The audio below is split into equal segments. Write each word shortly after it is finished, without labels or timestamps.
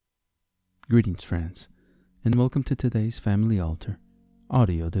Greetings, friends, and welcome to today's Family Altar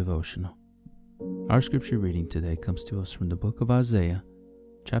audio devotional. Our scripture reading today comes to us from the book of Isaiah,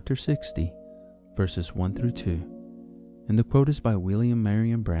 chapter 60, verses 1 through 2, and the quote is by William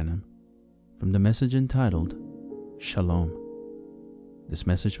Marion Branham from the message entitled, Shalom. This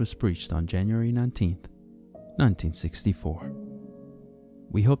message was preached on January 19th, 1964.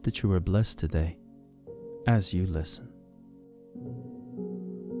 We hope that you are blessed today as you listen.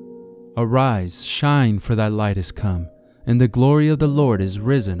 Arise, shine, for thy light is come, and the glory of the Lord is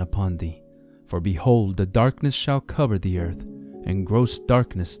risen upon thee. For behold, the darkness shall cover the earth, and gross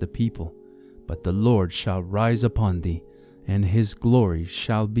darkness the people. But the Lord shall rise upon thee, and his glory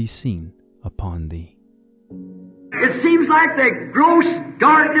shall be seen upon thee. It seems like the gross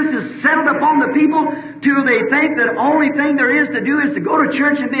darkness is settled upon the people till they think that the only thing there is to do is to go to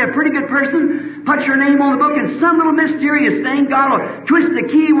church and be a pretty good person, put your name on the book, and some little mysterious thing, God will twist the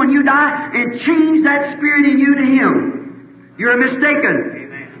key when you die and change that spirit in you to Him. You're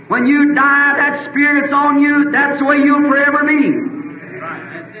mistaken. When you die, that spirit's on you. That's the way you'll forever be.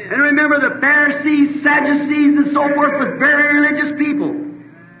 And remember, the Pharisees, Sadducees, and so forth was very religious people.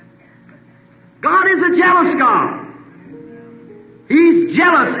 God is a jealous God. He's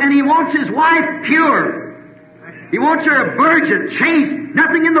jealous and He wants His wife pure. He wants her a virgin, chaste,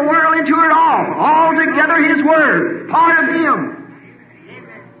 nothing in the world into her at all. Altogether His Word, part of Him.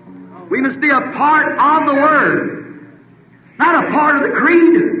 We must be a part of the Word. Not a part of the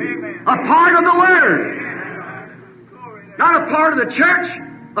creed, a part of the Word. Not a part of the church,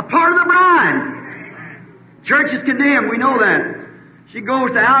 a part of the bride. Church is condemned, we know that. She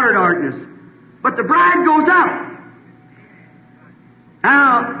goes to outer darkness. But the bride goes up.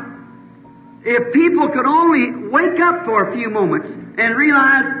 Now, if people could only wake up for a few moments and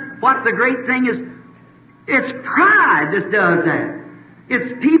realize what the great thing is, it's pride that does that.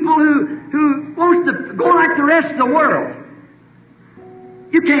 It's people who wants to go like the rest of the world.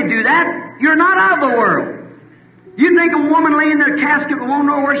 You can't do that. You're not of the world. You think a woman laying in a casket won't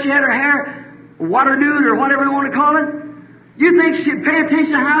know where she had her hair, water nude, or whatever you want to call it? You think she'd pay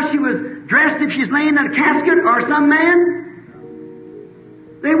attention to how she was dressed if she's laying in a casket or some man?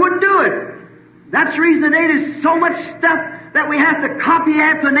 They wouldn't do it. That's the reason today there's so much stuff that we have to copy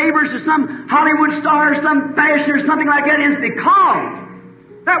after neighbors or some Hollywood star or some fashion or something like that is because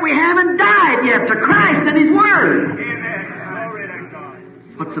that we haven't died yet to Christ and His Word.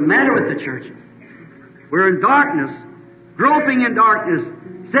 What's the matter with the churches? We're in darkness, groping in darkness.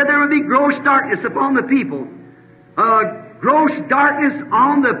 Said there would be gross darkness upon the people. Gross darkness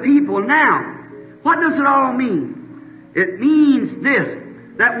on the people. Now, what does it all mean? It means this,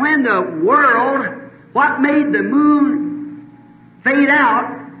 that when the world, what made the moon fade out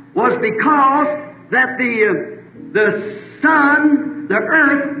was because that the sun, the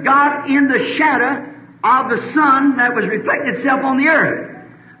earth, got in the shadow of the sun that was reflecting itself on the earth.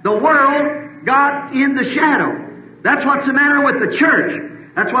 The world got in the shadow. That's what's the matter with the church.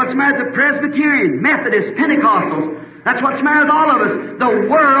 That's what's the matter with the Presbyterian, Methodist, Pentecostals. That's what's the matter with all of us. The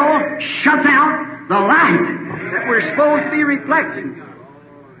world shuts out the light that we're supposed to be reflecting.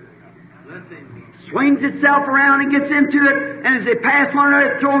 Swings itself around and gets into it, and as they pass one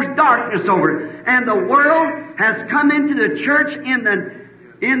another, it throws darkness over it. And the world has come into the church in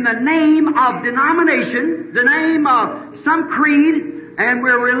the name of denomination, the name of some creed, and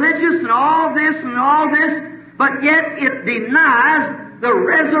we're religious and all this, but yet it denies the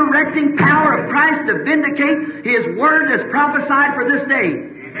resurrecting power of Christ to vindicate His Word as prophesied for this day.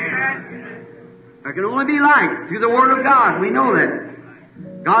 Amen. There can only be light through the Word of God. We know that.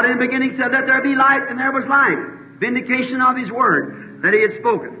 God in the beginning said that there be light, and there was light. Vindication of His Word that He had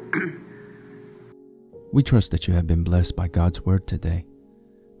spoken. We trust that you have been blessed by God's Word today.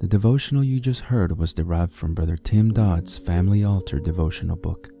 The devotional you just heard was derived from Brother Tim Dodd's Family Altar devotional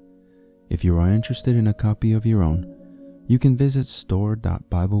book. If you are interested in a copy of your own, you can visit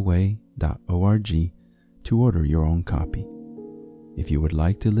store.bibleway.org to order your own copy. If you would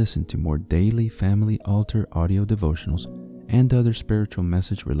like to listen to more daily Family Altar audio devotionals and other spiritual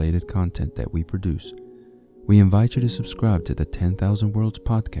message-related content that we produce, we invite you to subscribe to the 10,000 Worlds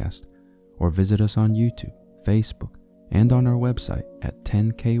podcast or visit us on YouTube, Facebook, and on our website at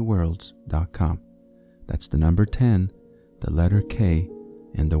 10kworlds.com. That's the number 10, the letter K,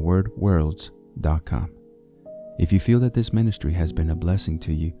 and the word worlds.com. If you feel that this ministry has been a blessing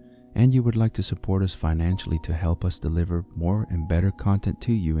to you and you would like to support us financially to help us deliver more and better content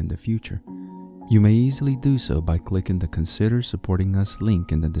to you in the future, you may easily do so by clicking the Consider Supporting Us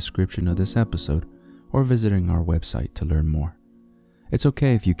link in the description of this episode or visiting our website to learn more. It's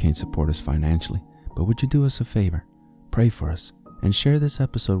okay if you can't support us financially, but would you do us a favor? Pray for us and share this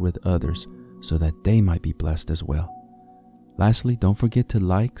episode with others so that they might be blessed as well. Lastly, don't forget to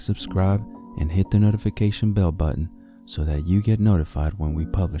like, subscribe, and hit the notification bell button so that you get notified when we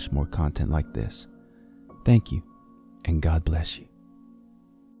publish more content like this. Thank you, and God bless you.